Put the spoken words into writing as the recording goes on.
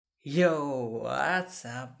Yo, what's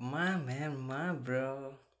up, my man, my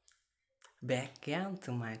bro? Back again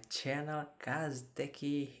to my channel,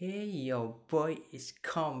 Kazutekii. Hey, your boy is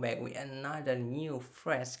come back with another new,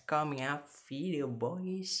 fresh coming up video,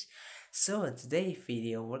 boys. So today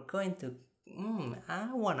video, we're going to,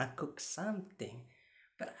 I wanna cook something,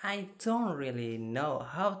 but I don't really know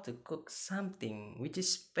how to cook something which is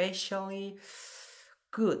especially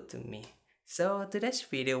good to me. So today's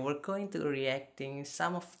video, we're going to reacting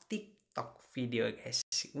some of TikTok video, guys.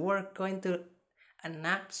 We're going to an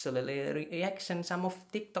absolutely reaction some of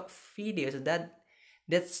TikTok videos that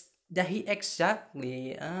he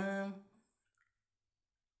exactly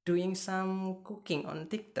doing some cooking on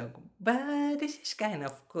TikTok. But this is kind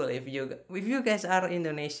of cool if you guys are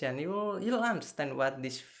Indonesian, you'll understand what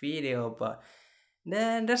this video about.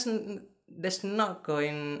 Then there's not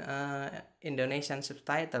going Indonesian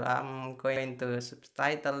subtitle. I'm going to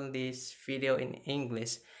subtitle this video in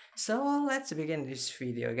English. So let's begin this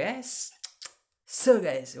video, guys. So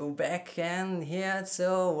guys, we're back and here.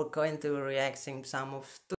 So we're going to reacting some of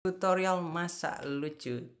tutorial masak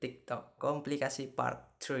lucu TikTok komplikasi part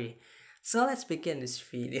 3. So let's begin this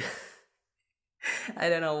video. I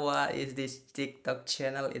don't know what is this TikTok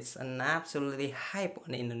channel. It's an absolutely hype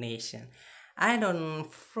on Indonesian. I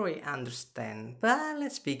don't fully understand, but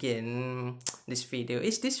let's begin this video.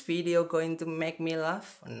 Is this video going to make me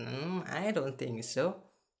laugh? I don't think so.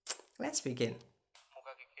 Let's begin.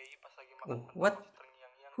 Oh, what?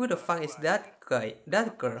 Who the fuck is that guy?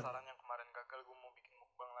 That girl?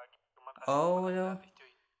 Oh,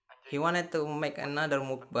 he wanted to make another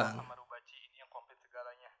mukbang.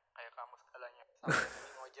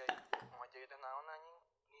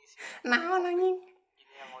 Naon anjing?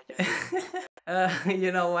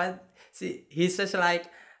 You know what? See, he's just like,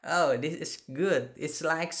 oh, this is good. It's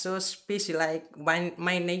like so spicy, like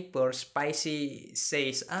my neighbor Spicy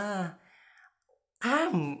says, I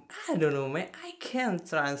don't know, man. I can't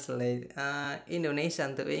translate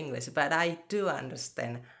Indonesian to English, but I do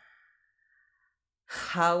understand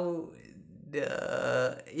how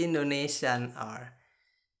the Indonesian are.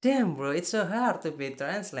 Damn, bro, it's so hard to be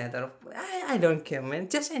translator. I don't care, man.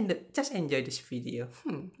 Just enjoy this video.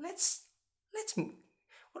 Let's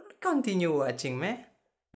continue watching, man.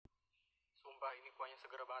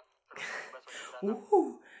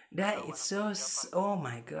 Ooh, that is so. Oh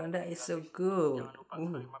my god, that is so good.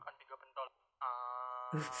 Ooh,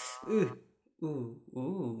 ooh,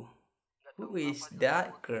 ooh. Who is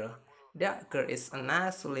that girl? That girl is an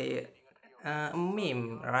actually a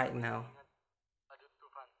meme right now.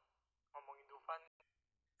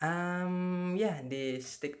 Yeah,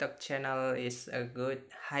 this TikTok channel is a good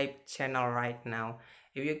hype channel right now.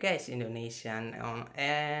 If you guys Indonesian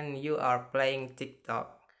and you are playing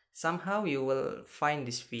TikTok, somehow you will find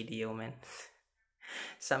this video, man.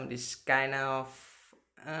 Some this kind of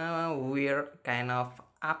weird, kind of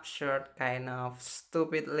absurd, kind of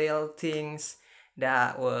stupid little things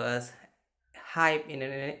that was hype in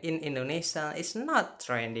Indonesia. It's not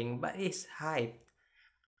trending, but it's hype.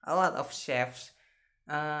 A lot of chefs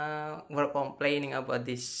were complaining about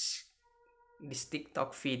this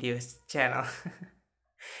TikTok videos channel.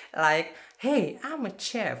 Like, hey, I'm a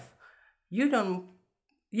chef. You don't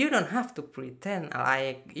you don't have to pretend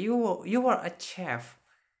like you are a chef.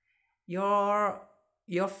 Your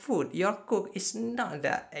your food, your cook is not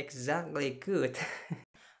that exactly good.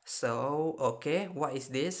 So, okay, what is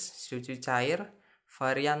this? Susu cair,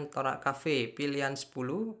 varian torak cafe, pilihan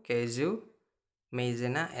 10, keju,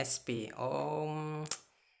 maizena SP.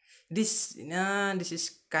 This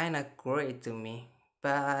is kind of great to me,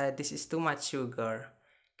 but this is too much sugar.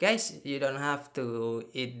 Guys, you don't have to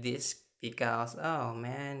eat this because oh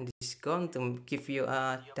man, this is going to give you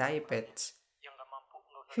a diabetes.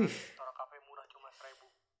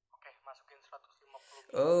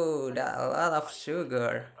 Oh, that a lot of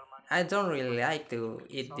sugar. I don't really like to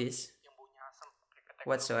eat this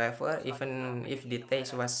whatsoever, even if the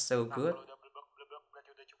taste was so good.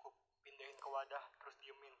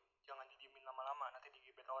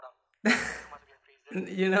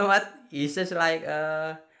 You know what? It's just like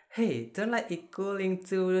hey, don't let it cooling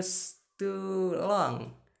too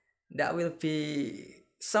long. That will be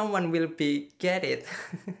someone will be get it.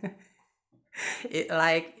 It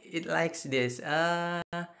likes this.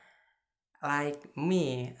 Like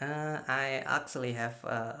me, I actually have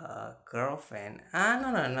a girlfriend.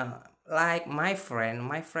 No. Like my friend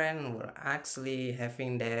were actually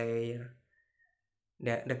having the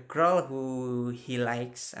girl who he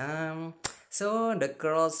likes. So the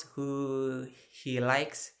girls who he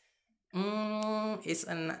likes,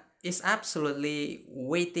 is absolutely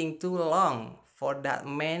waiting too long for that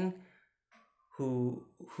man who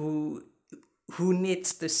who who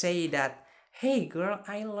needs to say that, hey girl,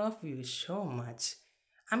 I love you so much.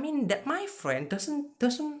 I mean that my friend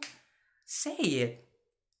doesn't say it.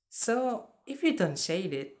 So if you don't say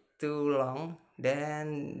it too long,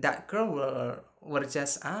 then that girl will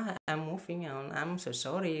just, I'm moving on. I'm so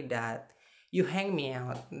sorry that you hang me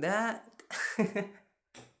out. That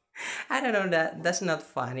I don't know, that's not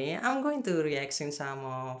funny. I'm going to react in some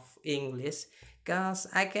of English cause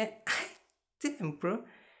I can damn bro.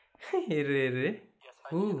 Really?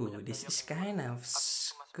 Ooh, this is kind of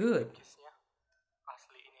good.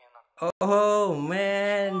 Oh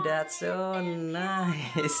man, that's so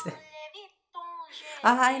nice.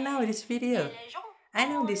 I know this video. I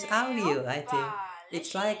know this audio, I think.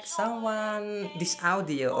 It's like someone, this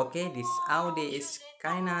audio, okay? This audio is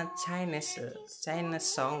kinda Chinese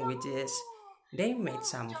song, which is, they made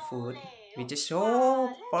some food, which is so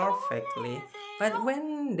perfectly. But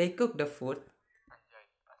when they cook the food,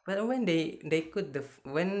 but when they cook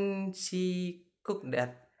when she cooked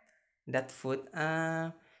that food,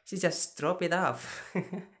 she just drop it off.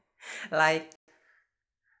 Like,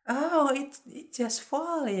 oh, it's just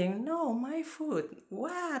falling. No, my food.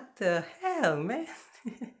 What the hell, man?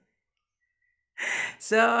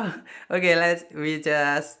 So, okay, we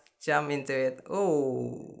just jump into it.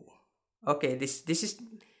 Oh, okay. This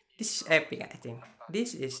is epic. I think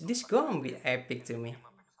this gonna be epic to me.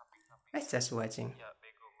 Let's just watching.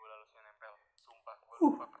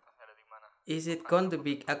 Whew. Is it going to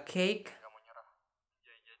be a cake?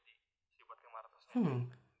 Hmm.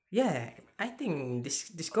 Yeah, I think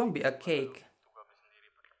this gonna be a cake.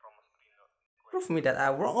 Prove me that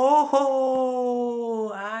I'm wrong.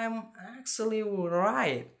 Oh, I'm actually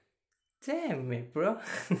right. Damn it, bro.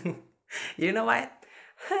 You know what?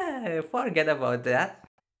 Forget about that.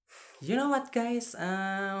 You know what, guys?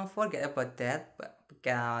 Forget about that.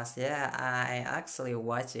 Because yeah, I actually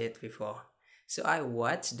watched it before. So I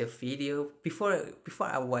watched the video before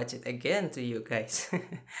I watch it again to you guys.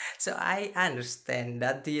 So I understand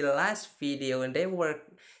that the last video they were.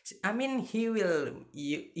 I mean, he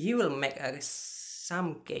will make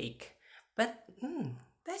some cake, but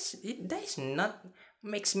that's not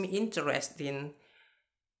makes me interested in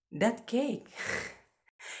that cake.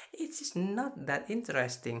 It's just not that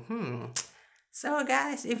interesting. So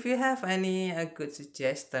guys, if you have any good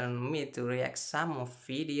suggestion me to react some of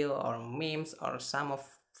video or memes or some of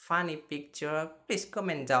funny picture, please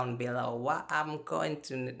comment down below what I'm going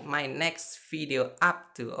to my next video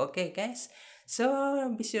up to. Okay guys,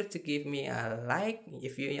 so be sure to give me a like.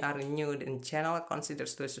 If you are new in the channel, consider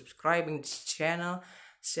to subscribing this channel,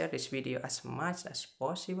 share this video as much as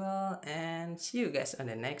possible, and see you guys on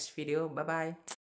the next video. Bye bye.